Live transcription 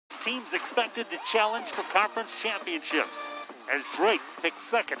teams expected to challenge for conference championships, as Drake picked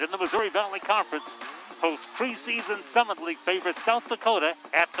second in the Missouri Valley Conference, hosts preseason Summit League favorite South Dakota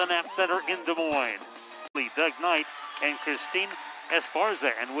at the Knapp Center in Des Moines. Doug Knight and Christine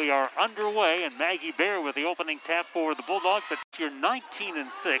Esparza, and we are underway, and Maggie Bear with the opening tap for the Bulldogs. But you're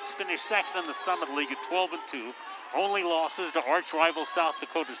 19-6, finished second in the Summit League at 12-2. Only losses to arch rival South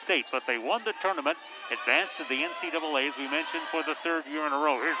Dakota State, but they won the tournament, advanced to the NCAA, as we mentioned, for the third year in a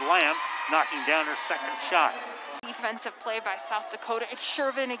row. Here's Lamb knocking down her second shot. Defensive play by South Dakota. It's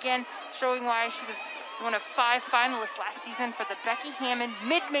Shervin again, showing why she was one of 5 finalists last season for the Becky Hammond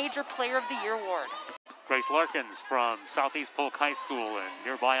Mid-Major Player of the Year award. Grace Larkins from Southeast Polk High School in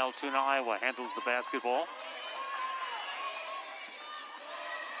nearby Altoona, Iowa, handles the basketball.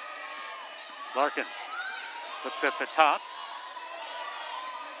 Larkins looks at the top.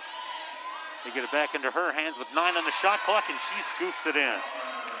 They get it back into her hands with 9 on the shot clock, and she scoops it in.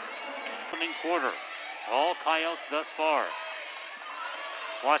 Opening quarter. All Coyotes thus far.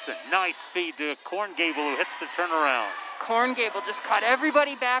 Watson, nice feed to Korngable, who hits the turnaround. Korngable just caught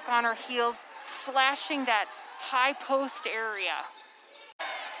everybody back on her heels, flashing that high post area.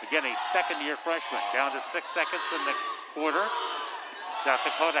 Again, a second-year freshman, down to 6 seconds in the quarter. South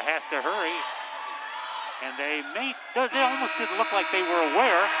Dakota has to hurry, and they almost didn't look like they were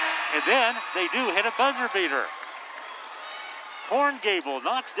aware, and then they do hit a buzzer beater. Korngable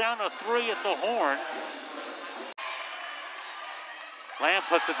knocks down a 3 at the horn. Lamb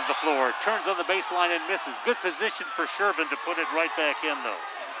puts it to the floor, turns on the baseline and misses. Good position for Shervin to put it right back in, though.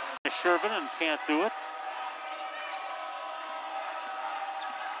 Shervin and can't do it.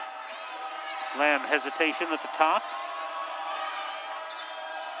 Lamb hesitation at the top.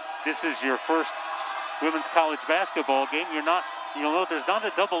 This is your first women's college basketball game. You'll note there's not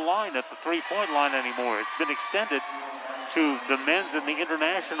a double line at the three-point line anymore. It's been extended to the men's and the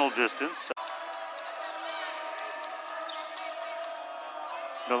international distance.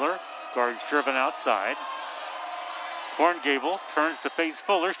 Miller guards Shervin outside. Korngable turns to face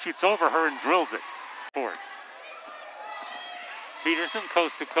Fuller, shoots over her and drills it. Forward. Peterson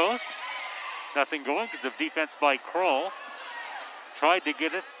coast to coast. Nothing going because of defense by Kroll. Tried to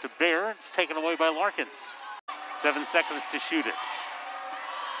get it to Bear. It's taken away by Larkins. 7 seconds to shoot it.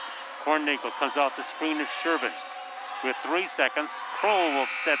 Korngable comes off the screen of Shervin. With 3 seconds, Kroll will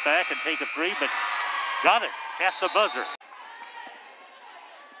step back and take a 3, but got it at the buzzer.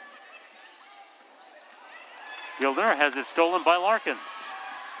 Gildner has it stolen by Larkins.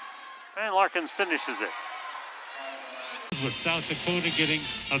 And Larkins finishes it. With South Dakota getting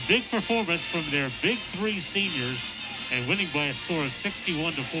a big performance from their big 3 seniors and winning by a score of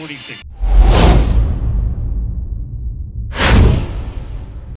 61-46.